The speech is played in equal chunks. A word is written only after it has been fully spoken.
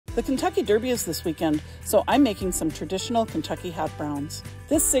The Kentucky Derby is this weekend, so I'm making some traditional Kentucky hot browns.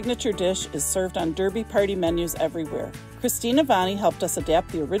 This signature dish is served on Derby party menus everywhere. Christina Vanni helped us adapt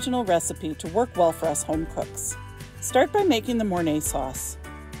the original recipe to work well for us home cooks. Start by making the Mornay sauce.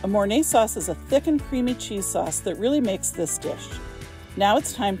 A Mornay sauce is a thick and creamy cheese sauce that really makes this dish. Now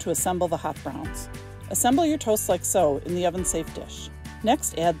it's time to assemble the hot browns. Assemble your toast like so in the oven-safe dish.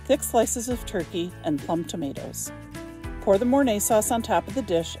 Next, add thick slices of turkey and plum tomatoes. Pour the Mornay sauce on top of the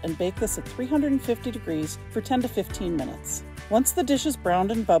dish and bake this at 350 degrees for 10 to 15 minutes. Once the dish is browned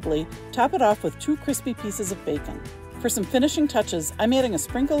and bubbly, top it off with 2 crispy pieces of bacon. For some finishing touches, I'm adding a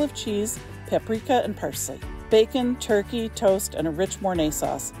sprinkle of cheese, paprika, and parsley. Bacon, turkey, toast, and a rich Mornay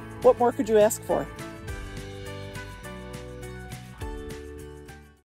sauce. What more could you ask for?